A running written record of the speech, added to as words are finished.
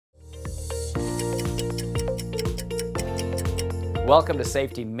Welcome to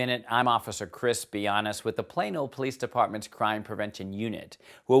Safety Minute. I'm Officer Chris Bianez with the Plano Police Department's Crime Prevention Unit,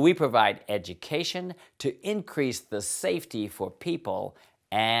 where we provide education to increase the safety for people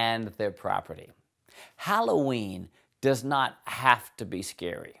and their property. Halloween does not have to be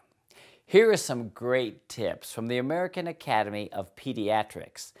scary. Here are some great tips from the American Academy of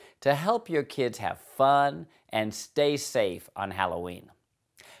Pediatrics to help your kids have fun and stay safe on Halloween.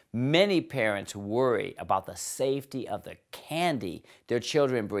 Many parents worry about the safety of the candy their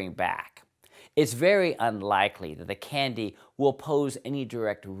children bring back. It's very unlikely that the candy will pose any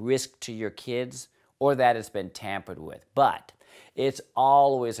direct risk to your kids or that it's been tampered with, but it's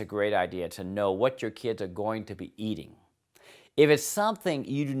always a great idea to know what your kids are going to be eating. If it's something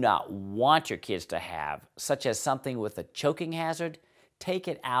you do not want your kids to have, such as something with a choking hazard, take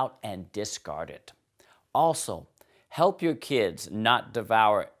it out and discard it. Also, help your kids not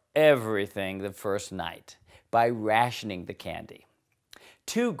devour everything the first night by rationing the candy.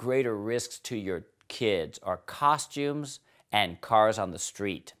 Two greater risks to your kids are costumes and cars on the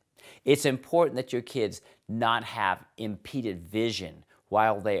street. It's important that your kids not have impeded vision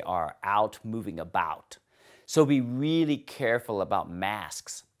while they are out moving about. So be really careful about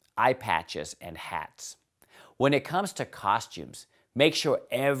masks, eye patches, and hats. When it comes to costumes, make sure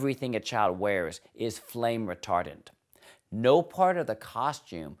everything a child wears is flame retardant. No part of the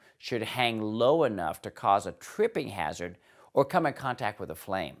costume should hang low enough to cause a tripping hazard or come in contact with a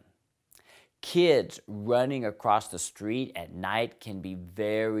flame. Kids running across the street at night can be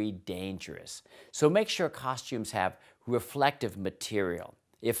very dangerous, so make sure costumes have reflective material.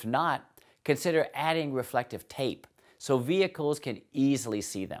 If not, consider adding reflective tape so vehicles can easily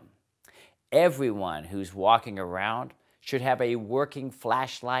see them. Everyone who's walking around should have a working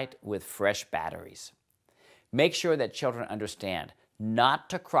flashlight with fresh batteries. Make sure that children understand not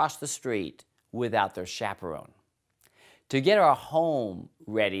to cross the street without their chaperone. To get our home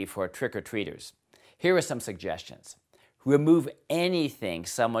ready for trick-or-treaters, here are some suggestions. Remove anything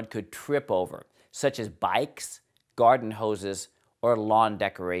someone could trip over, such as bikes, garden hoses, or lawn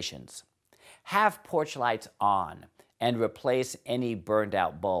decorations. Have porch lights on and replace any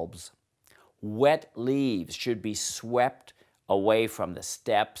burned-out bulbs. Wet leaves should be swept away from the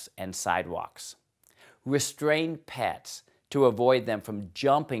steps and sidewalks. Restrain pets to avoid them from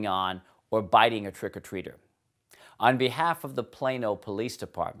jumping on or biting a trick-or-treater. On behalf of the Plano Police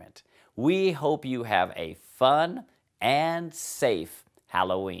Department, we hope you have a fun and safe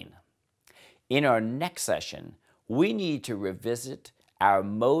Halloween. In our next session, we need to revisit our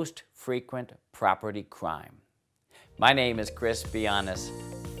most frequent property crime. My name is Chris Bianez.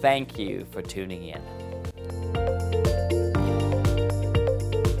 Thank you for tuning in.